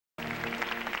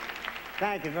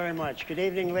Thank you very much. Good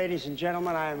evening, ladies and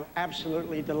gentlemen. I'm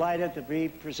absolutely delighted to be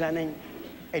presenting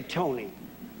a Tony.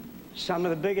 Some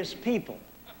of the biggest people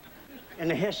in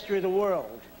the history of the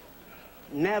world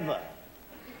never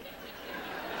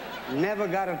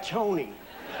got a Tony.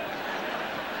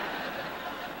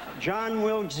 John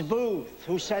Wilkes Booth,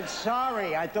 who said,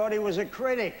 "Sorry, I thought he was a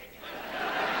critic,"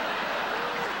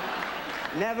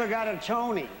 never got a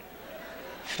Tony.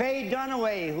 Faye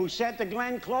Dunaway, who said to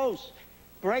Glenn Close,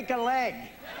 "Break a leg,"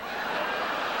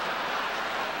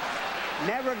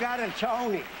 never got a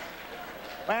Tony.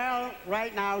 Well,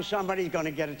 right now, somebody's going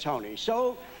to get a Tony.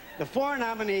 So, the 4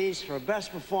 nominees for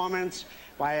Best Performance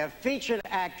by a Featured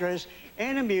Actress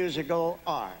in a Musical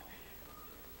are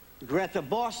Gretha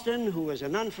Boston, who was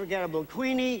an unforgettable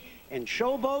Queenie in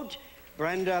Showboat;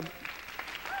 Brenda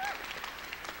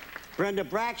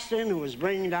Braxton, who was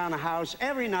bringing down the house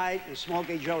every night in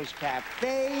Smokey Joe's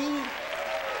Cafe;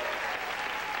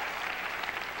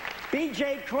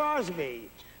 B.J. Crosby,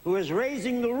 who was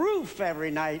raising the roof every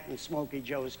night in Smokey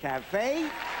Joe's Cafe;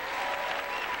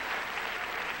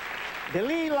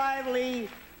 Billy Lively,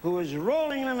 who was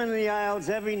rolling them in the aisles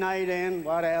every night in,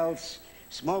 what else?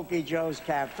 Smokey Joe's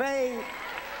Cafe.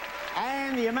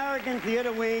 And the American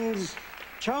Theater Wing's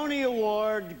Tony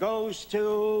Award goes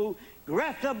to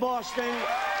Gretha Boston.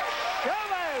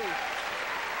 Showboat!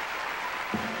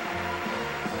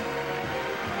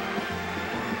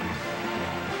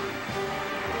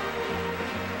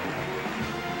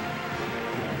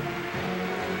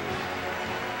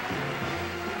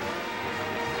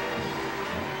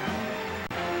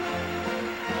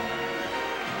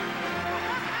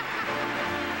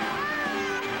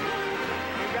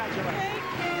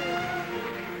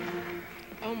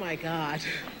 Oh my God.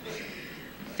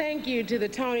 Thank you to the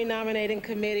Tony Nominating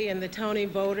Committee and the Tony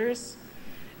voters.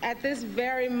 At this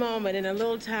very moment in a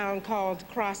little town called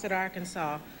Crossett,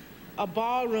 Arkansas, a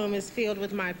ballroom is filled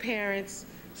with my parents,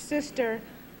 sister,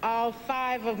 all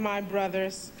 5 of my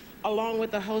brothers, along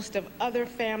with a host of other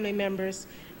family members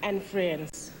and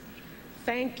friends.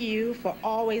 Thank you for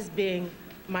always being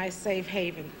my safe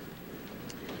haven.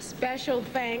 Special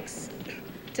thanks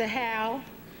to Hal,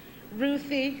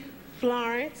 Ruthie,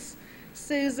 Florence,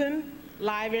 Susan,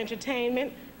 Live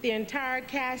Entertainment, the entire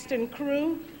cast and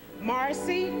crew,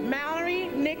 Marcy, Mallory,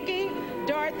 Nikki,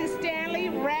 Dorothy Stanley,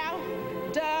 Ralph,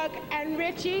 Doug, and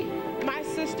Richie, my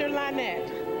sister Lynette.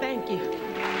 Thank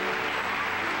you.